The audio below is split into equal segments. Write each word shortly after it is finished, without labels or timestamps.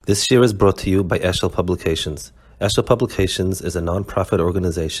This year is brought to you by Eshel Publications. Eshel Publications is a non-profit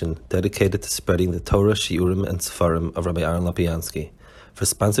organization dedicated to spreading the Torah, Shiurim, and Sefarim of Rabbi Aaron Lapiansky. For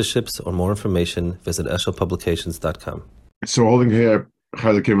sponsorships or more information, visit eshelpublications.com. So holding here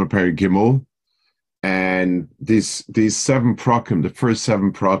Chalakim Peri Gimel, and these 7 prakim, the first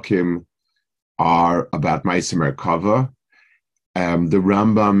 7 prakim are about Ma'aseh Merkava. The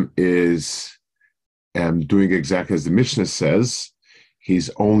Rambam is doing exactly as the Mishnah says.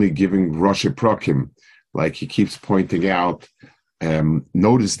 He's only giving Rosh Prakim, like he keeps pointing out,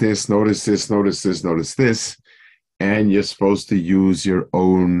 notice this, notice this, notice this, notice this, and you're supposed to use your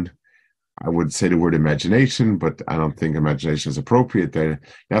own, I would say the word imagination, but I don't think imagination is appropriate there. You're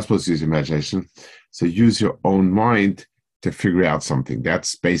not supposed to use imagination. So use your own mind to figure out something.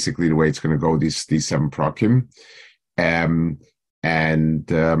 That's basically the way it's going to go, these 7 prakim.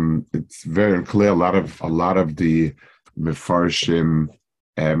 It's very unclear. A lot of the Mefarshim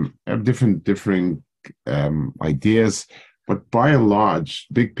have differing ideas, but by and large,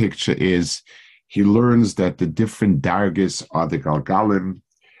 big picture is he learns that the different dargis are the Galgalim,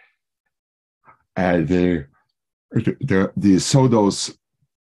 the Sodos.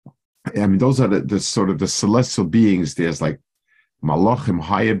 Those are the sort of the celestial beings. There's like Malachim,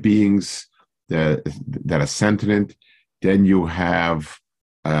 higher beings that are sentient. Then you have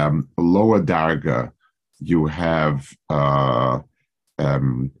a lower darga. You have the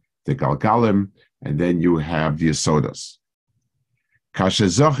Galgalim, and then you have the Yesodas.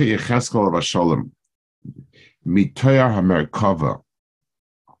 Kashezochi Yecheskel Rasholem Mitoyar HaMerkava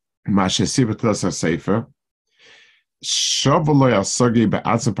Mashesivat Sefer Shavolo Yasogi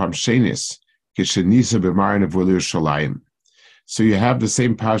Be'atzim Pam Shenis Kishenisa B'Marin Avul Yerushalayim. So you have the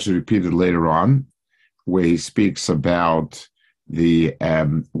same passage repeated later on, where he speaks about the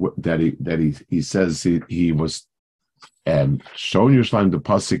he says he was shown Yerushalayim. The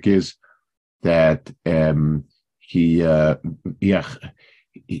pasuk is that he had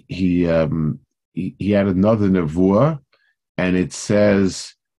another nevuah, and it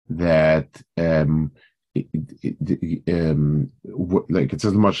says that like it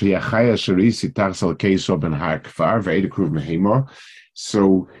says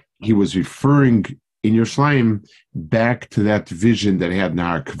so he was referring in Yerushalayim back to that vision that he had in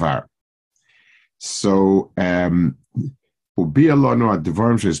Har Kvar. So that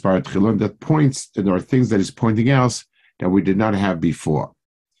points, there are things that he's pointing out that we did not have before.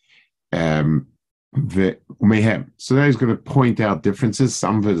 So now he's going to point out differences.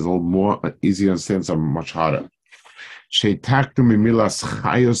 Some of it is a little more easy to understand, some much harder. So the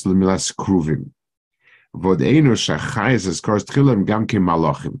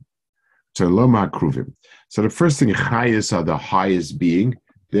first thing, chayas are the highest being.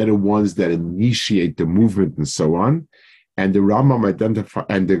 They're the ones that initiate the movement and so on. And the Rambam identify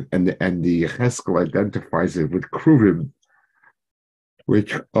and the Yecheskel identifies it with kruvim,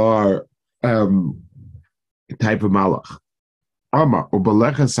 which are a type of malach. Ama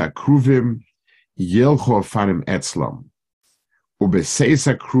ubelechas kruvim yelcho fanim etzlam ubeseis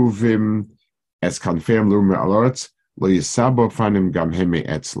kruvim as confirm lume alorts lo yisabo fanim gam heme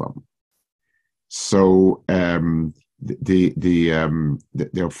etzlam. So the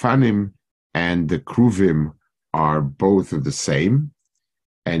Ofanim and the Kruvim are both of the same,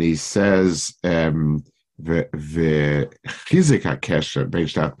 and he says the chizik hakesher bein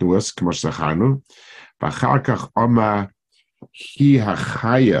shtat nuas k'mo shechanu v'achar kach oma hi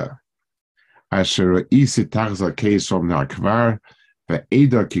hachaya asher isi tachzal keisom na'akvar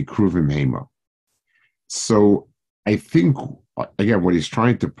ve'eda ki Kruvim hema. So I think again what he's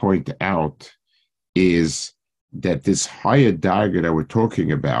trying to point out is that this higher darga that we're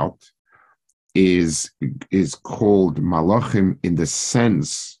talking about is called malachim in the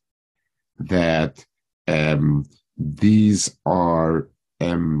sense that these are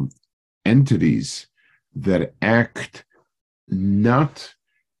entities that act not,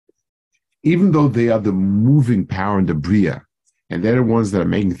 even though they are the moving power in the bria, and they're the ones that are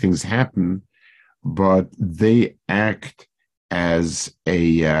making things happen, but they act as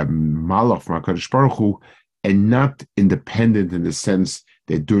a malach from HaKadosh Baruch Hu, and not independent in the sense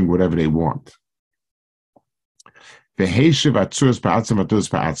they're doing whatever they want. So the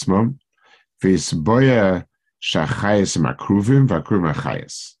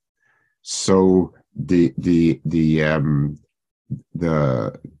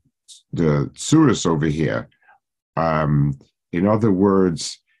tsuras over here, in other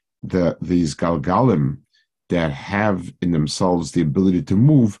words, these galgalim that have in themselves the ability to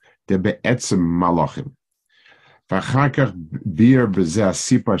move, they're be'etzem malachim. V'achar kach bir b'zeh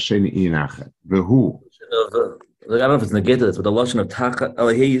asipa she'ni inachet. V'hu. I don't know if it's negated, but the lotion of Tacha,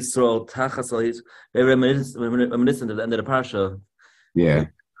 he Yisrael, Tacha, so he's very reminiscent of the end of the parsha. Yeah.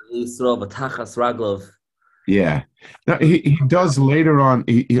 Yisrael, but Tachas Raglov. Yeah. Now, he does later on,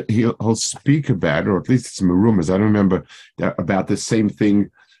 he'll speak about, or at least it's in the rumors, I don't remember, about the same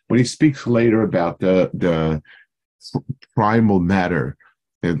thing. When he speaks later about the primal matter,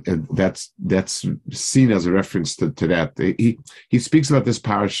 and that's seen as a reference to that. He speaks about this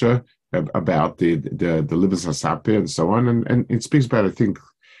parasha, about the Libas Hasape and so on, and it speaks about, I think,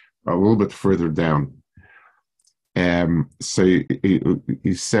 a little bit further down. So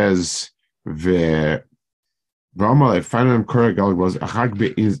he says the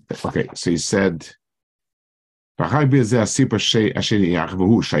okay, so he said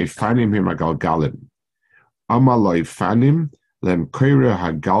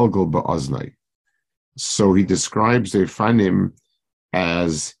so he describes the Fanim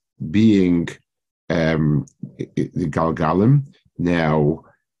as being the Galgalim. Now,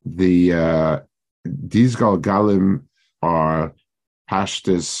 these Galgalim are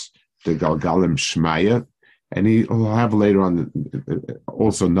Pashtus, the Galgalim Shmaya, and he'll have later on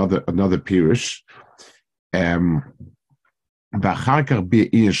also another Pirush. He's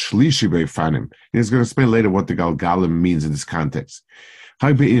going to explain later what the Galgalim means in this context.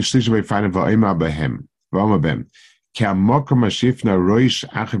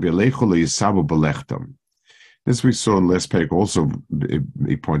 This we saw in last page also.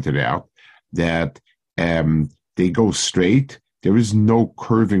 He pointed out that they go straight. There is no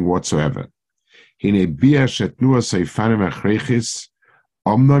curving whatsoever. So even though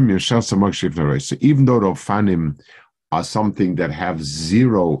the Fanim are something that have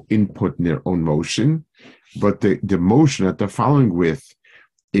zero input in their own motion, but the motion that they're following with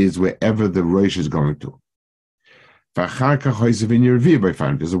is wherever the Rosh is going to. There's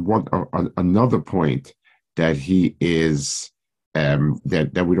another point that he is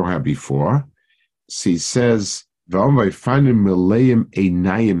that we don't have before. So he says, that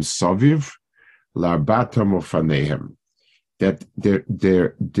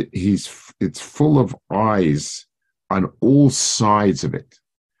it's full of eyes on all sides of it.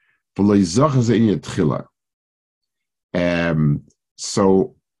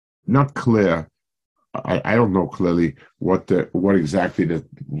 So not clear. I don't know clearly what exactly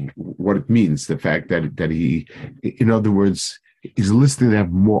what it means. The fact that he, in other words, is listening to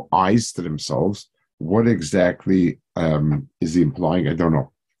have more eyes to themselves. What exactly is he implying? I don't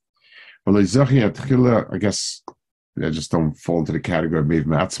know. I guess I just don't fall into the category of Mev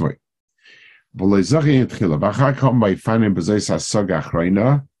Matzmoi. Which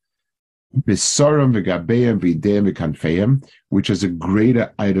is a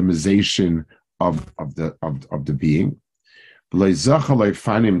greater itemization of the being.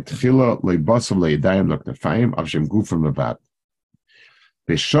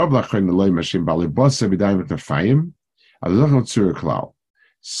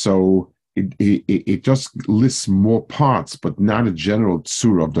 So it just lists more parts, but not a general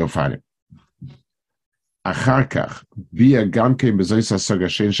tsura of the Ofanim. That's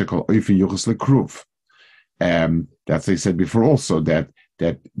I said before also that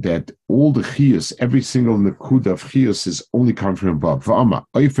all the chiyus, every single nekuda of chiyus is only coming from above. So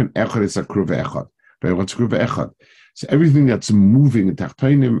everything that's moving in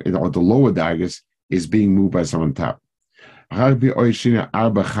tachtonim or the lower daggers is being moved by someone top. That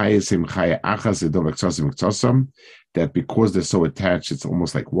because they're so attached, it's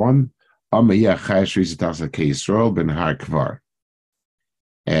almost like one.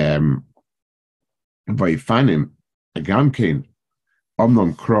 Vayfanim agamkein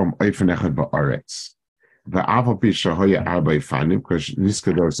omnom krom oifen echad ba'aretz. Va'aval pi shahoya arba ifanim because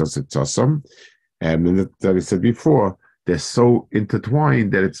niskador sasitzosom. And that I said before, they're so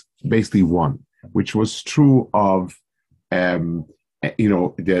intertwined that it's basically one, which was true of the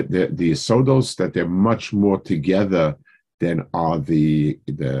Sodos, that they're much more together than are the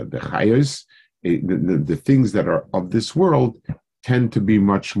chayos. The things that are of this world tend to be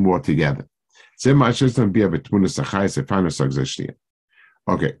much more together.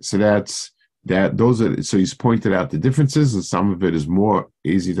 Okay, so that's that. Those are so he's pointed out the differences, and some of it is more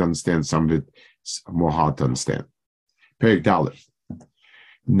easy to understand, some of it is more hard to understand. Perek Dalet.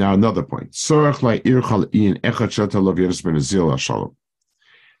 Now another point.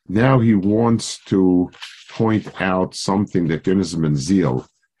 Now he wants to point out something that Yonis ben Zil,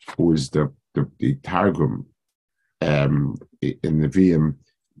 who is the Targum in the VM,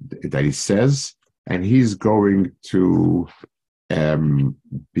 that he says, and he's going to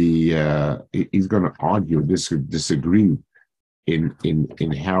he's going to argue, disagree in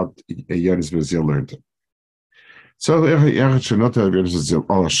how Yonis ben Zil learned it. צריך יחד שנות זה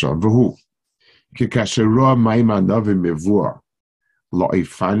הלשון, והוא, כי כאשר רוע מים הנביא מבוא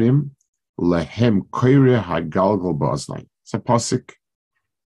לאיפנים, להם קורא הגלגל באוזניים. It's a pasuk,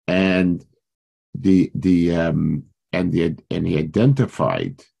 and he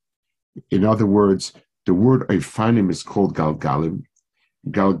identified, in other words, the word Eifanim is called Galgalim.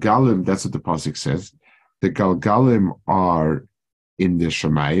 Galgalim, that's what the pasuk says. The Galgalim are in the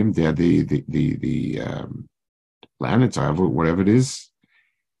Shemayim. They're the planets, or whatever it is.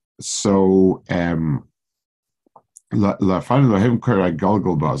 So, Lafanim Lahem Kara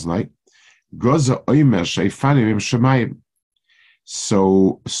Galgal Baznai, Goza Oimer Sheifanim Im Shemayim.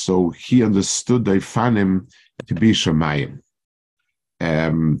 So he understood the Eifanim to be Shemayim,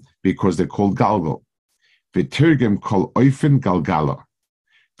 because they're called Galgal. V'tirgem kol Oifen Galgala,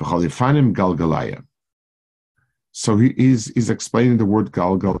 v'chol Eifanim Galgalaya. So he's explaining the word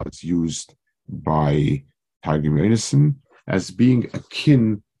Galgal as used by Targum Yonason as being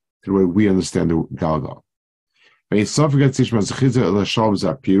akin to the way we understand the Galgal.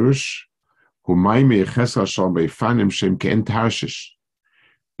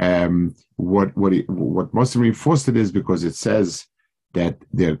 What must have reinforced it is because it says that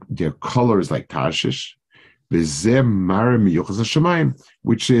their color is like Tarshish, which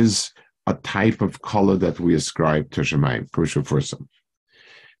is a type of color that we ascribe to Shemayim, Purusha Fursam.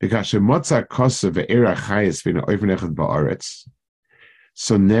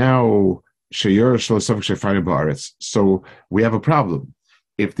 So now, so we have a problem.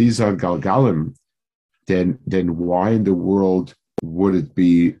 If these are Galgalim, then why in the world would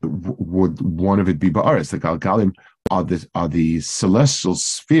one of it be Ba'aretz? The Galgalim are the celestial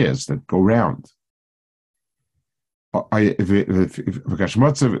spheres that go round. That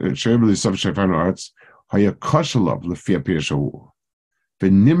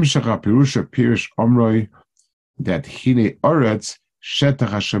hine oretz shetach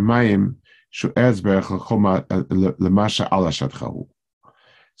hashemayim shu'ez berech lemasha ala shetchahu.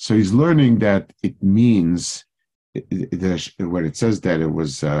 So he's learning that it means when it says that it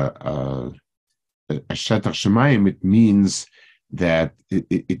was a shetach shemayim, it means that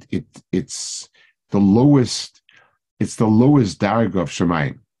it's the lowest. It's the lowest darga of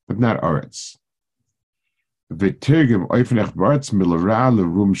shemayim, but not oretz. V'tirgim oifnech b'aretz milara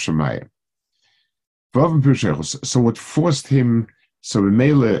lerum shemayim. So what forced him, so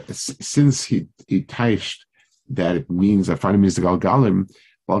Mele, since he touched that it means, I find it means the Galgalim,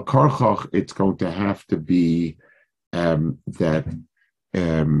 well, Karchach, it's going to have to be that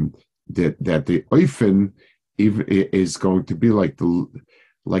the Oifen is going to be like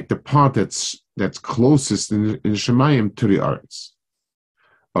the part that's closest in Shemayim to the Aretz.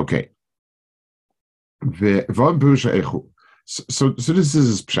 Okay. So this is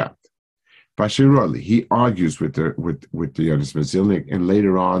his pshat. Bashirali, he argues with the Yonis Mazilnik, and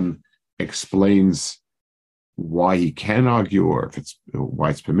later on explains why he can argue, or why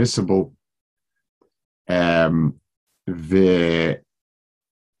it's permissible. I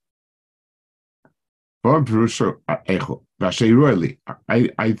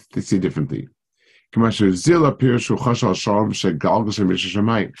see differently.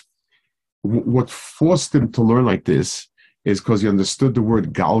 What forced him to learn like this is because he understood the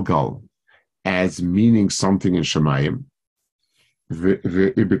word Galgal as meaning something in Shemayim,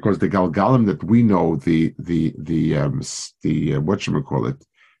 because the Galgalim that we know, the whatchamacallit,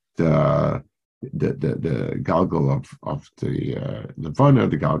 the Galgal of the Levana,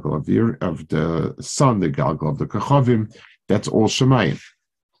 the Galgal of the sun, the Galgal of the Kachavim, that's all Shemayim.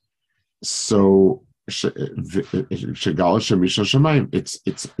 So Shegal Shemisha Shemayim,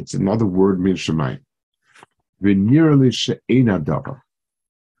 it's another word means Shemayim. V'nirali she'ena davar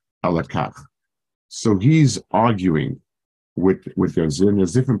alakach. So he's arguing with Yazin,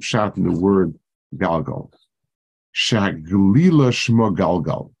 as if in pshat in the word Galgal. Shaglila shma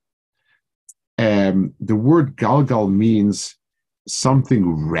Galgal. The word Galgal means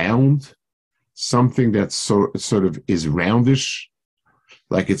something round, something that sort of is roundish,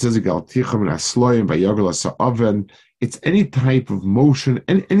 like it says Galticham and Asloyim by Yogal Sa'aven. It's any type of motion,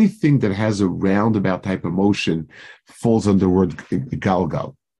 and anything that has a roundabout type of motion falls under the word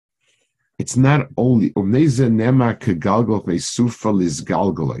Galgal. It's not only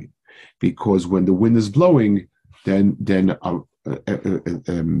because when the wind is blowing, then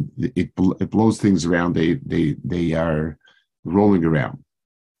it blows things around. They are rolling around.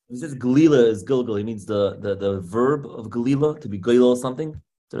 He says Galila is Gilgal. He means the verb of Galila, to be Galila or something.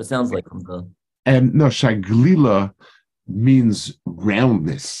 So it sounds like from the. No, Shaglila means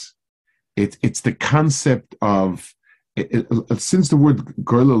roundness. It's the concept of. Since the word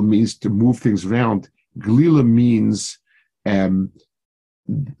Galil means to move things around, Galila means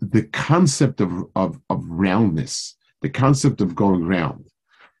the concept of roundness, the concept of going round.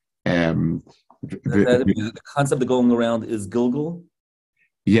 The concept of going around is Gilgal.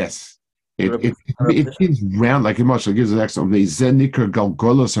 Yes. It means round, like Moshe gives an example. Zenikar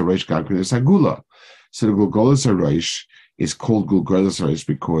Galgolos Haresh Galgolos Agula. So the Galgolos Haresh is called Galgolos Haresh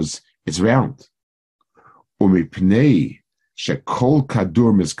because it's round. Umipnei shekol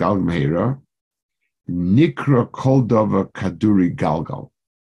kadur misgal meira nikra kol dava kaduri galgal.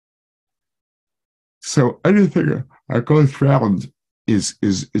 So anything that goes round is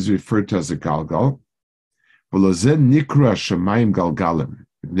referred to as a galgal. V'lozen nikra shemayim galgalim.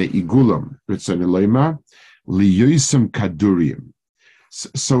 Ne'igulam b'tzonelema liyoisem kadurium.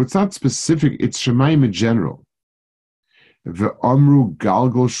 So it's not specific; it's shemayim in general. Ve'amru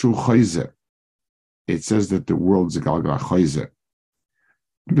galgal shu choyze. It says that the world's a galgal choyze.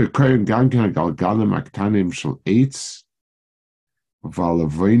 Ve'koyin ganken galgalim aktanim shel eitz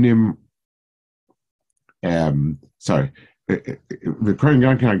v'alavonim. Sorry. Ve'koyin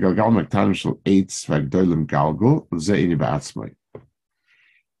ganken galgalim aktanim shel eitz v'agdolim galgal ze'ini ba'atzmai.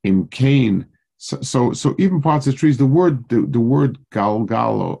 In Cain, so even parts of trees, the word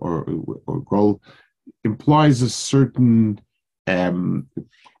galgal or gol implies a certain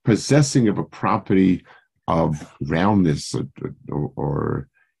possessing of a property of roundness or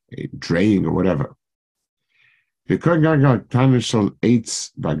draying or whatever. In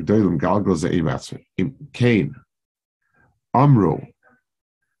Cain, Amro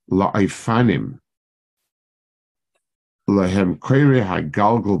la'aifanim lahem koire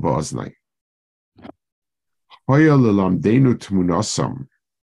hagalgal ba'oznai. Hoya lelamdenu tmunasam.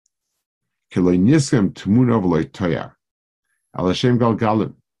 Keloi niskem tmuna v'loi toya. Al Hashem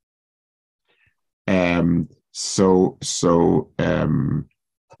galgalim.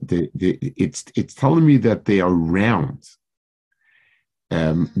 It's telling me that they are round.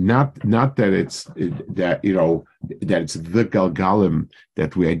 Not that it's that it's the galgalim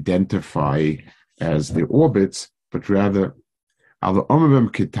that we identify as the orbits, but rather, al omavem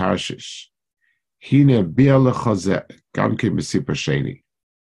kitashish, hine bialechaze gamke mesipa sheni.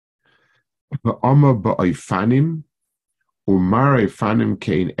 V'oma ba'oifanim, umar oifanim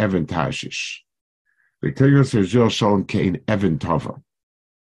kein even tashish. V'tegos Yisrael shalom kein even tova.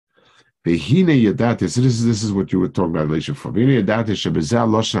 V'hine yadate, so this is what you were talking about, Elisha, for. V'hine yadate shebezeh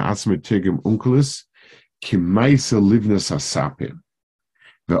loshna asma tigim unkelis, kimaisa livnas asapim.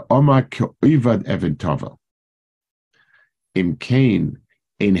 V'oma ke'oivad even tova. In Cain,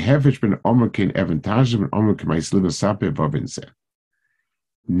 in Hefesh ben Omer Cain Evantage ben Omer Kemais Liva Sape Vavinse.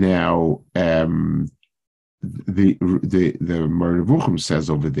 Now, the Maravuchim says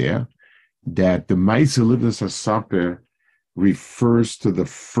over there that the Maisa Livna Sape refers to the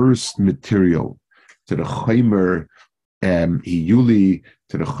first material, to the Chaimer Hiyuli,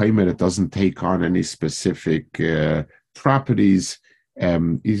 to the Chaimer that doesn't take on any specific properties.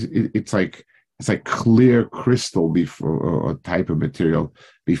 It's like clear crystal before, or type of material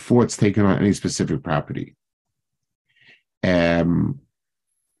before it's taken on any specific property. Okay,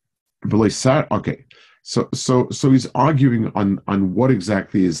 so he's arguing on what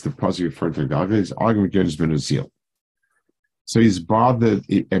exactly is the puzzle referred to. He's arguing against Ben Uzziel. So he's bothered.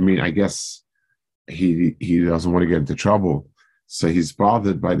 I mean, I guess he doesn't want to get into trouble. So he's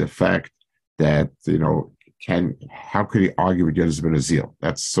bothered by the fact that how could he argue against Ben Uzziel?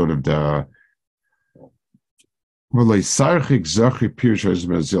 That's sort of the don't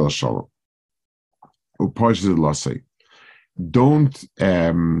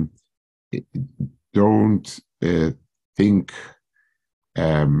think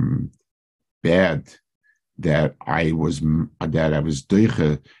bad that I was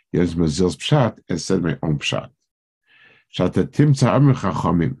doiche Yez Mazil's pshat and said my own pshat. Shatatim ta'amim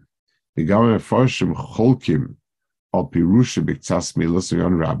chachamim v'gam mefarshim cholkim al pirusha b'ktsas milos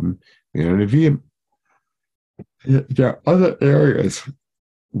v'yon rabbim v'yon neviim. There are other areas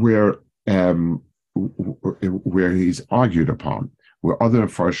where he's argued upon, where other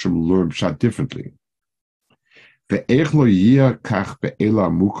Farshim learn Pshat differently.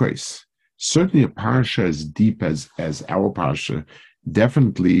 Certainly a parasha as deep as our parasha,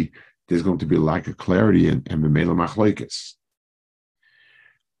 definitely there's going to be a lack of clarity and Memela Machlokes.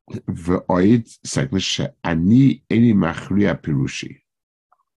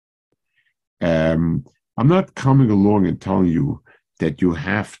 I'm not coming along and telling you that you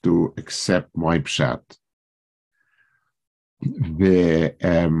have to accept my pshat.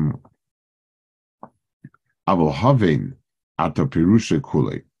 Aval havin ato pirusha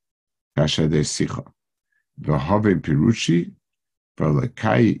kule kashade sicha v'havin pirushi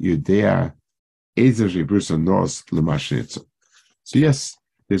v'lekai yudea So yes,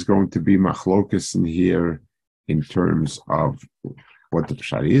 there's going to be machlokas in here in terms of what the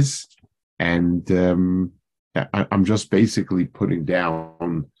pshat is, and I'm just basically putting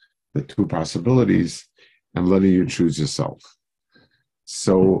down the two possibilities and letting you choose yourself.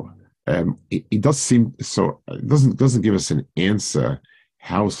 So it does seem so. It doesn't give us an answer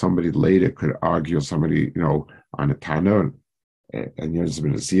how somebody later could argue, somebody on a Tana and Yonah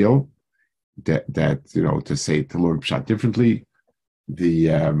ben Azil, that to say to learn pshat differently.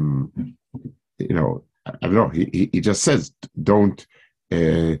 I don't know. He just says don't.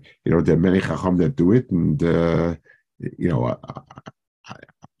 There are many chacham that do it, and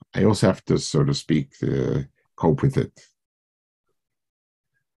I also have to, so to speak, cope with it.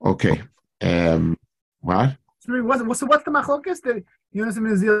 Okay. What? So what's the machlokas that Yonah ben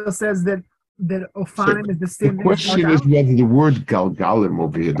Azil says that Ofanim is the same? The question is whether the word galgalim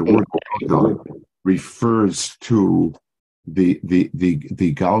over here, the word galgalim, refers to the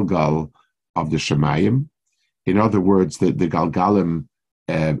galgal of the shemayim. In other words, the galgalim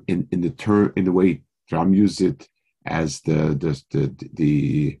in the way Ram used it as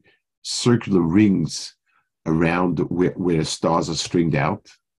the circular rings around where stars are stringed out.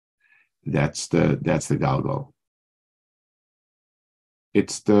 That's the galgal.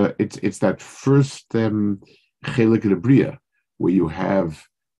 It's that first chelik of the bria where you have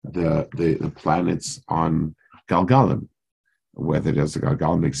the planets on galgalim. Whether does the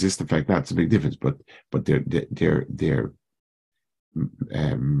galgalim exist, in fact, that's a big difference. But they're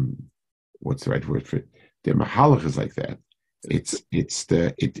what's the right word for it? Their mahalach is like that.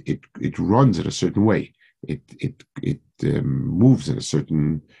 It runs in a certain way. It moves in a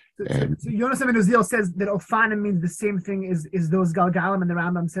certain. So Yonah ben Azil says that Ofanim means the same thing as those galgalim, and the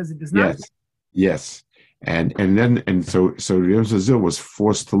Rambam says it does not. Yes. And so Yonah ben Azil was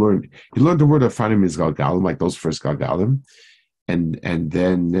forced to learn. He learned the word Ofanim means galgalim, like those first galgalim, and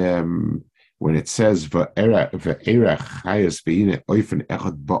then when it says ve'era chayas beine oifen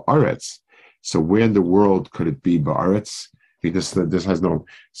echad ba'aretz, so where in the world could it be ba'aretz? Because this has no.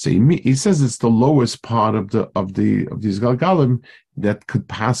 So he says it's the lowest part of these galgalim that could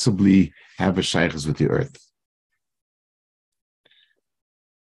possibly have a shaykhs with the earth.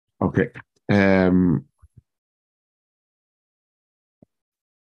 Okay. I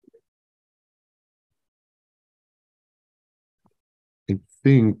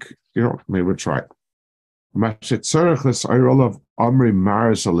think maybe we'll try.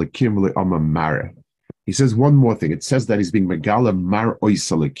 He says one more thing. It says that he's being megala mar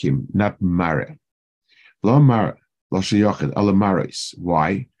oisalakim, not mare. Lo mar lo sheyochid ala maris.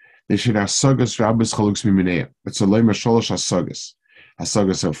 Why? They should have sagas rabbis chalux miminea. It's a loimer sholosh hasagas.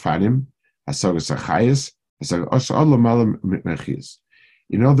 Hasagas of fanim, hasagas of chayas, hasagas Allah malam mitmechis.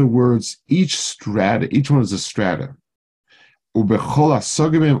 In other words, each one is a strata. Ubechol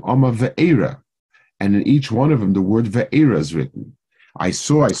hasagimim ama ve'era. And in each one of them, the word ve'era is written. I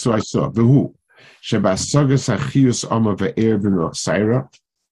saw. Vehu. Shebasagas achius ama ve'er ben rochsaira.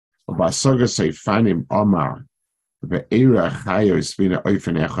 Ubasagas eifanim ama ve'era chayos bina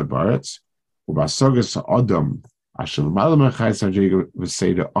oifen echad baretz. Ubasagas adam ashel malam achayis hajega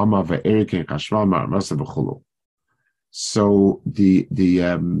v'seida ama ve'er ken chashmal ma'amasa v'chulu. So the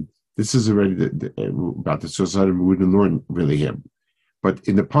this is already about the society we wouldn't learn really here. But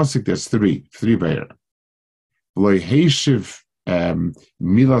in the pasuk, there's three ve'era. V'lo heishiv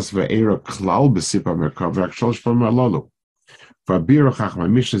milas ve'era klal b'sipa merkav v'rak sholosh pam alalu. V'abira chachma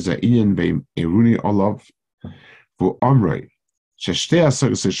mishnah za'inyan ve'eruni olav v'amrei sheshtei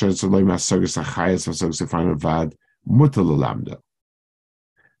asagas ha'shoyt z'loy ma'asagas ha'chayas v'asagas ha'fana vad mutal l'lamda.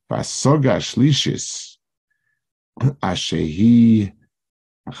 V'asaga shlishis ashehi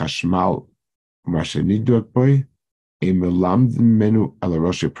chashmal u'mashenidot boy emelamden menu ala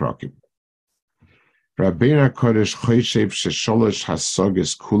rosh prakim. Rabbeinu Kodesh Choyshev Shesholosh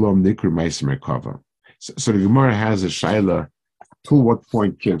Hasagas Kulam Nikru Meiser Merkava. So the Gemara has a shaila. Till what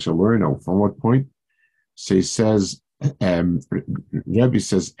point can you learn? Or from what point? So he says, Rebbe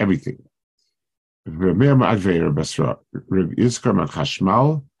says everything. Rabbeinu Ma'adveir Basra. Rebbe Yizkar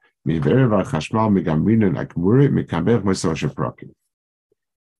Ma'chashmal Mi'veir V'Chashmal Megamrina Akmuri Mekamber Meiser Prakim.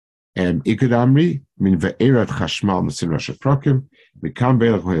 Ikud Amri Min Ve'erat Chashmal Mesin Rosh Prakim. So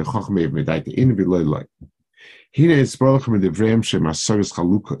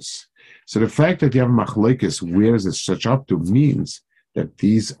the fact that you have machlokes, where does it stretch up to, means that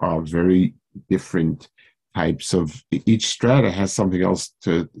these are very different types of. Each strata has something else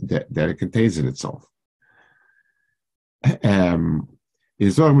that it contains in itself.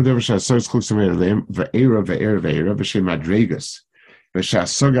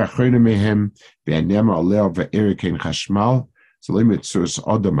 ושהסוג האחרונה מהם, והנאמר עליה ואיר כן חשמל, זה לא מצוס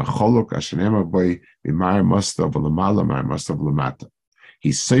אדם החולוק, אשר נאמר בוי, ממהר מוסתו ולמעלה, מהר מוסתו ולמטה.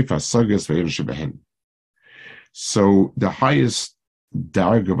 He's safe as sagas ואיר שבהן. So the highest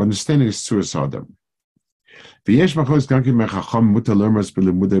darg of understanding is Tzuras Adam. ויש מחלוקת גם כן מהחכם מותר לרמוז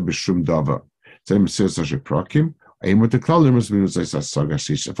בלימודי בשום דבר. זה מסירת השפרוקים, האם מותר כלל לרמוז בלימודי הסוגה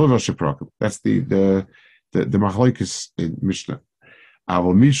שיש, אפילו השפרוקים. That's the מחלוקת in Mishnah.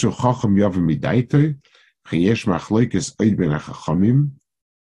 אבל מישהו חכם יבוא מדייתו, כי יש מחלוקת עוד בין החכמים,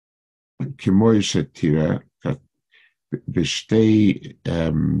 כמו שתראה, בשתי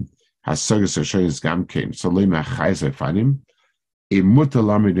הסוגות הראשונות גם כן, סולי מהחייס לפנים, אם מותר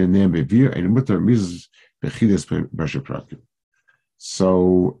למד עיניהם בביר, אם מותר מיז בחידס בשפרוקים.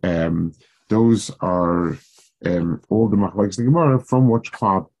 So those are all the machlokes in the Gemara, from which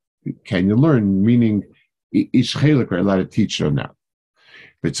part can you learn, meaning each chelik are allowed to teach on that.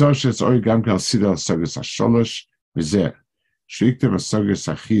 בצור שצור גם כאן סידר הסוגס השלוש, וזה, שריקתם הסוגס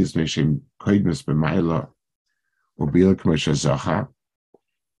החיז משם קוידמס במעלה, וביל כמו שזוכה,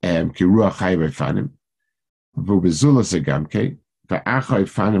 כי רוח חי בפנים, ובזולה זה גם כן, ואחר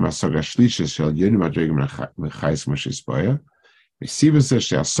בפנים הסוג השלישי של יונים הדרגים מחייס כמו שהסבויה, וסיב הזה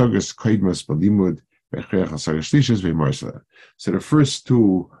שהסוגס קוידמס בלימוד, והכרח הסוג השלישי ומורסלה. So the first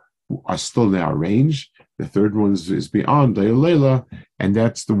two are still now arranged. The third one is beyond Leila, and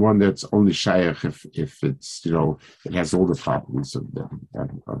that's the one that's only shaykh if it's, it has all the properties of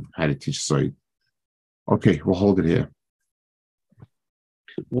how to teach Soid. Okay, we'll hold it here.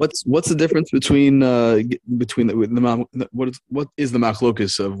 What's the difference between what is the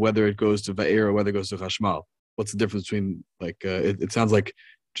machlokus of whether it goes to Va'ir or whether it goes to Chashmal? What's the difference between it sounds like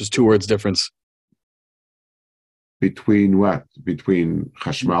just two words difference. Between what? Between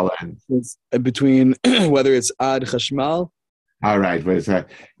Chashmal and between whether it's Ad Chashmal. All right, what is that?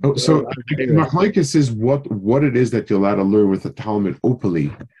 So Machlokes is what it is that you're allowed to learn with the Talmud openly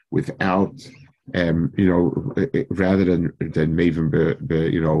without rather than Maven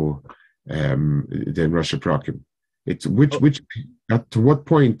than Rosh Prakim. It's which to what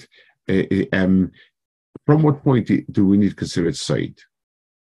point from what point do we need to consider it Said?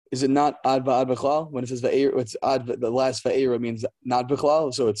 Is it not ad va'ad b'chlal? When it says va'ir, it's ad. The last va'ira means not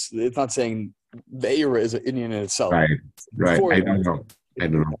b'chlal, so it's not saying va'ira is an Indian in itself. Right. I don't know.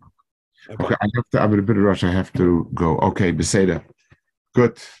 Okay, I'm in a bit of rush. I have to go. Okay, Beseda.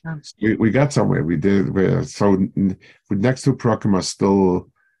 Good. We got somewhere. We did. So the next two prakim are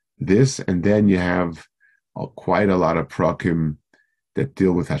still this, and then you have quite a lot of prakim that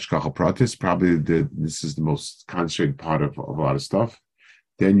deal with hashgacha pratis. Probably this is the most concentrated part of a lot of stuff.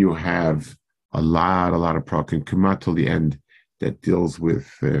 Then you have a lot of prakim come till the end that deals with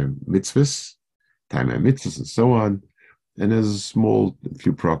mitzvahs, time and mitzvahs, and so on. And there's a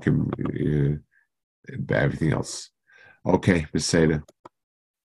few prakim, everything else. Okay, Beseda.